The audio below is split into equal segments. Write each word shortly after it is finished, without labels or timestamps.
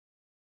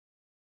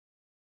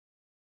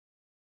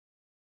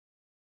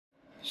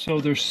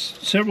So there's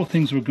several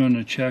things we're going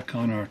to check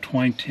on our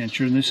twine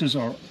tensioner. This is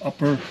our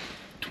upper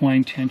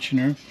twine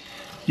tensioner.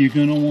 You're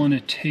going to want to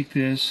take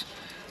this,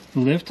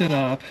 lift it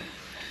up,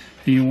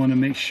 and you want to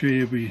make sure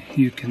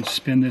you can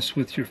spin this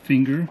with your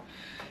finger.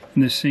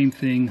 And the same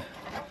thing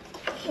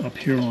up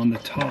here on the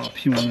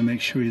top. You want to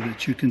make sure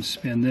that you can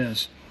spin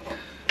this.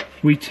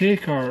 We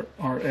take our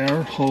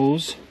air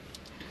hose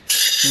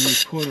and we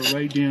put it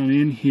right down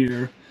in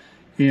here,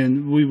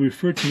 and we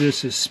refer to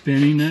this as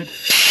spinning it.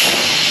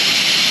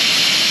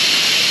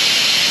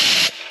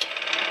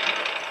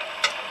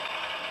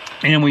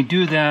 And we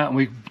do that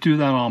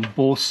on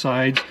both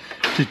sides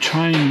to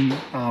try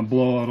and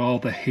blow out all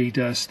the hay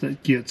dust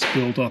that gets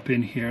built up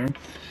in here.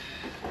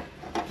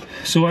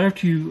 So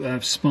after you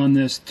have spun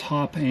this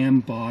top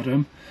and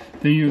bottom,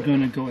 then you're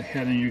going to go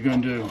ahead and you're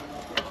going to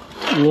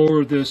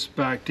lower this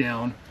back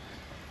down.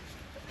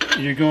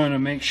 You're going to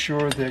make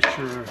sure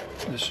that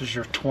this is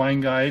your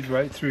twine guide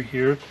right through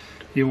here.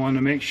 You want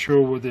to make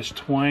sure where this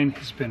twine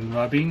has been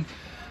rubbing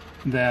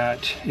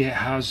that it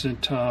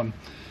hasn't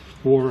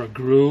wore a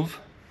groove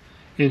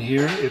in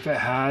here. If it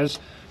has,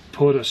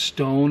 put a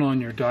stone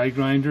on your die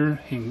grinder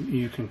and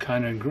you can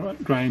kind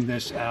of grind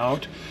this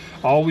out.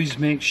 Always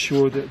make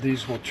sure that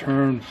these will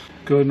turn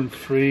good and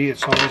free.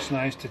 It's always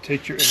nice to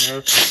take your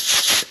air,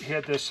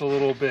 hit this a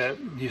little bit.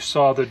 You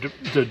saw the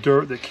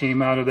dirt that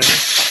came out of there.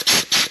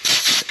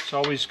 It's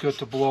always good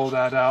to blow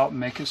that out and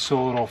make it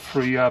so it'll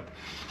free up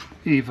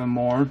even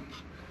more.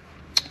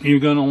 You're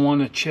going to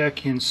want to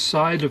check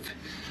inside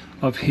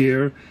of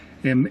here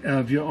and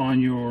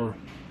on your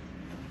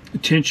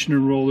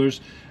tensioner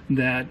rollers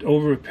that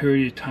over a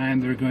period of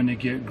time they're going to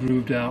get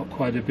grooved out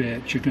quite a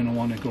bit. You're going to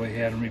want to go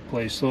ahead and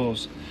replace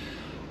those.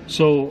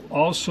 So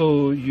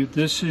also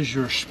this is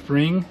your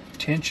spring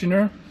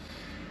tensioner,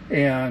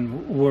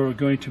 and we're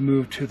going to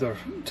move to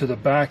the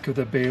back of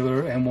the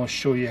baler and we'll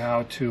show you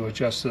how to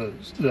adjust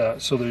that.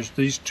 So there's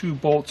these two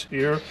bolts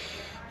here.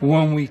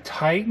 When we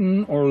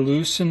tighten or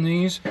loosen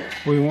these,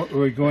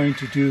 we're going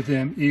to do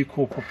them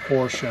equal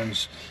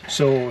proportions.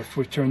 So if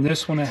we turn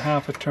this one a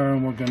half a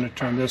turn, we're going to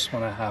turn this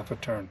one a half a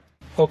turn.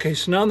 Okay,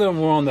 so now that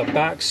we're on the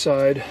back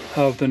side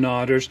of the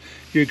knotters,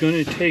 you're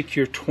going to take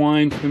your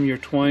twine from your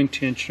twine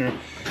tensioner,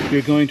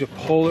 you're going to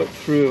pull it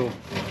through.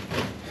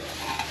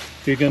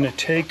 You're going to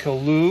take a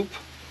loop,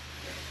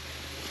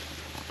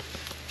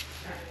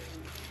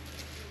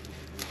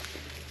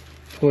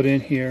 put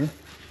in here.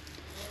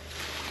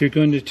 You're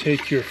going to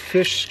take your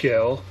fish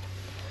scale,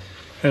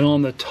 and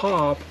on the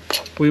top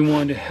we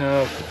want to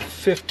have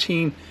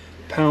 15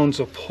 pounds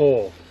of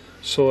pull.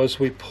 So as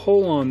we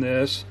pull on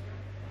this,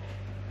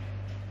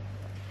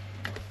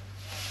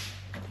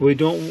 we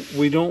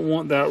don't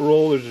want that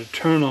roller to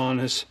turn on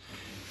us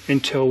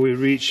until we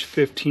reach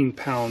 15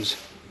 pounds.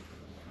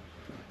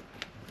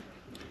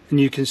 And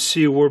you can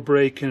see we're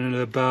breaking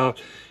at about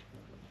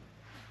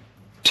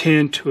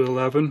 10 to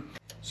 11.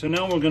 So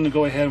now we're going to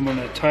go ahead and we're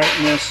going to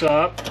tighten this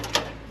up.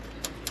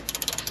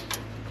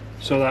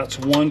 So that's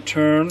one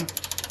turn,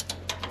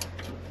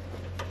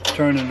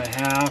 turn and a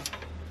half,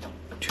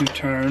 2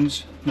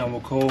 turns. Now we'll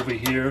go over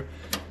here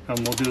and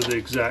we'll do the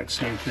exact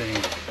same thing.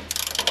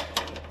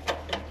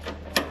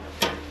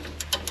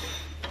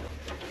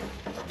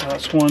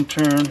 That's one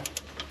turn,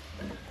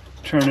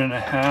 turn and a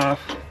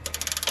half,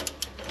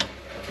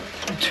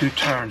 2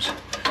 turns.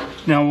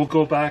 Now we'll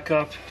go back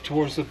up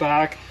towards the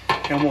back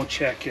and we'll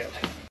check it.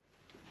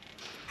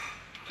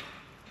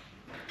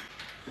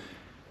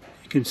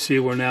 You can see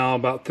we're now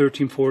about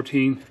 13,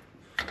 14.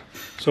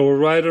 So we're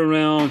right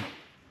around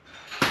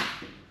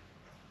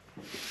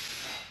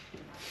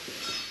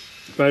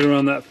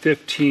that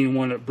 15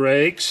 when it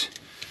breaks.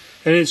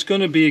 And it's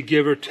going to be a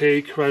give or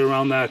take right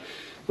around that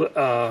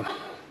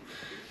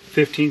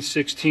 15,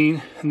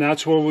 16. And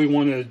that's where we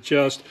want to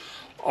adjust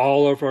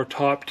all of our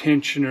top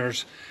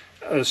tensioners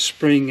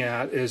spring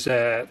is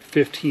at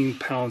 15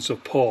 pounds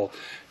of pull.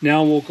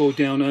 Now we'll go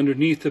down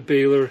underneath the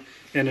baler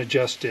and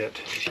adjust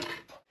it.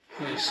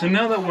 Okay, so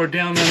now that we're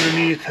down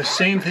underneath, the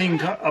same thing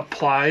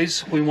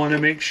applies. We want to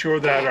make sure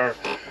that our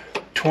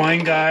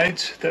twine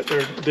guides, that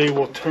they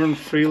will turn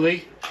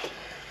freely.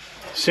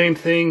 Same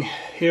thing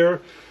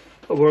here.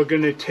 We're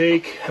going to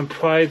take and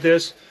pry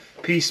this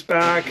piece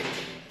back,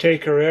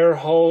 take our air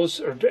hose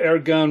or air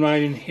gun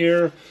right in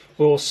here.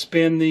 We'll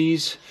spin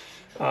these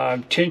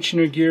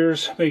tensioner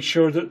gears, make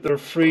sure that they're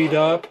freed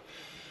up.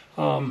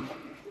 Down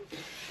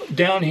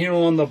here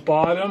on the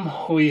bottom,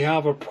 we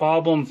have a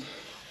problem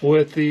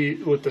with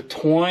the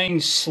twine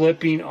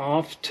slipping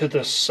off to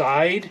the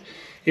side.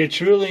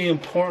 It's really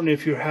important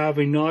if you're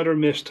having knot or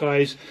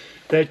misties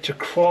that to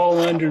crawl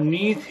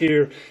underneath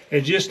here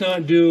and just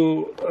not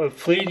do a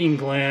fleeting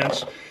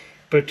glance,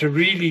 but to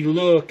really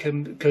look,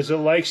 and because it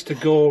likes to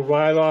go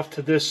right off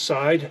to this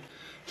side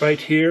right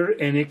here,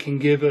 and it can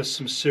give us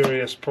some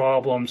serious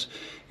problems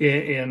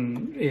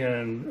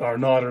in our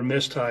knot or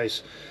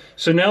misties.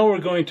 So now we're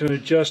going to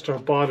adjust our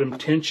bottom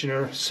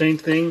tensioner. Same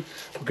thing,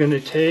 we're going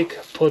to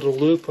put a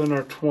loop on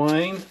our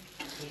twine.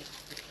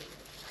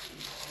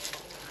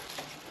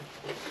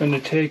 Going to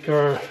take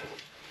our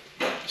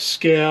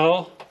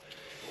scale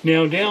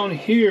Now down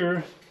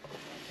here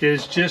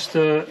is just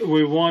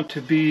we want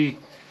to be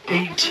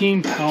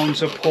 18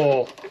 pounds of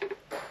pull.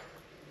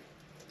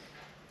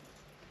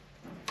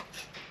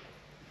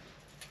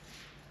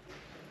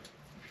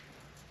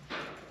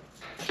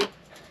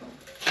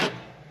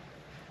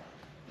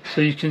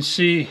 So you can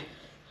see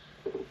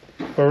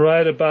we're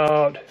right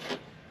about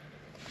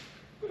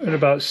at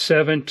about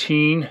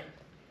 17.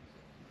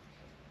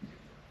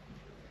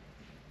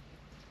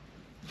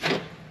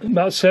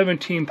 About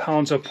 17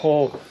 pounds of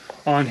pull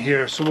on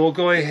here. So we'll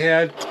go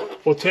ahead,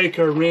 we'll take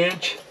our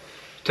wrench,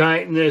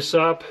 tighten this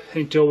up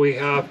until we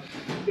have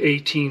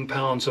 18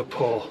 pounds of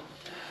pull.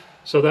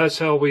 So that's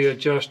how we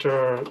adjust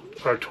our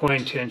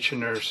twine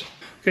tensioners.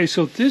 Okay,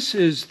 so this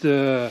is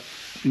the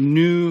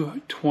new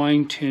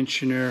twine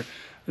tensioner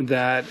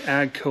that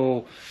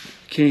AGCO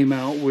came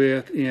out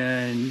with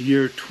in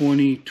year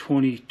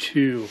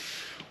 2022.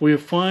 We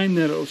find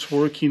that it's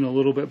working a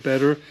little bit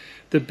better.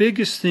 The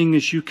biggest thing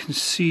is you can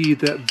see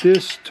that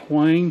this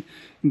twine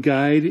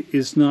guide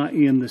is not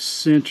in the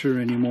center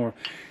anymore.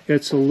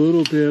 It's a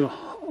little bit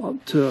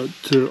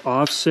to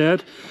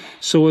offset.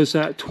 So as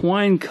that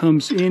twine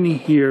comes in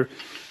here,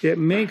 it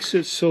makes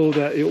it so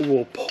that it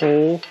will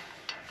pull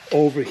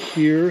over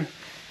here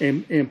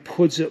and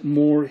puts it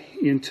more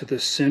into the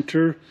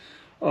center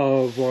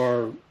of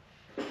our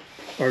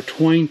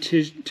twine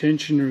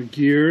tensioner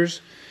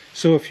gears.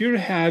 So if you're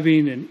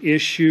having an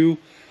issue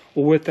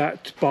with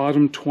that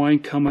bottom twine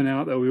coming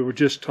out that we were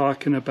just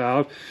talking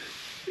about,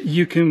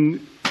 you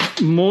can,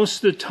 most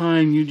of the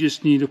time you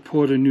just need to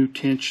put a new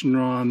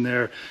tensioner on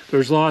there.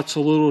 There's lots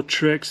of little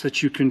tricks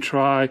that you can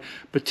try,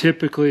 but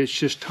typically it's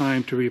just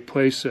time to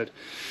replace it.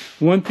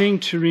 One thing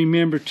to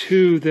remember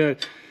too,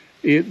 that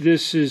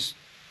this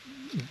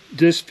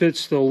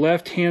fits the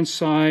left hand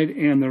side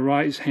and the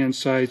right hand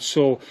side.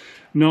 So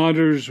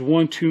knotters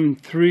 1, 2,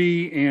 and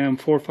 3 and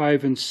 4,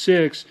 5, and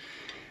 6,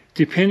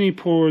 depending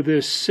upon where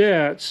this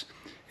sets,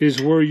 is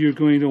where you're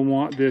going to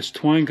want this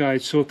twine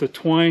guide. So if the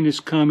twine is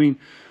coming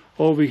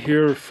over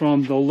here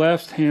from the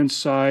left hand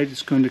side,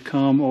 it's going to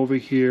come over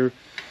here.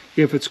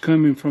 If it's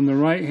coming from the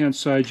right hand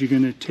side, you're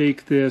going to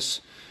take this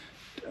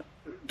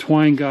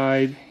twine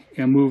guide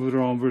and move it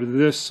over to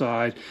this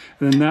side,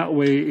 and then that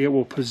way it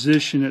will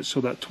position it so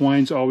that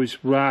twine's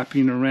always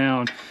wrapping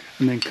around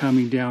and then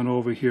coming down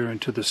over here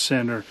into the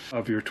center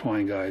of your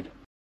twine guide.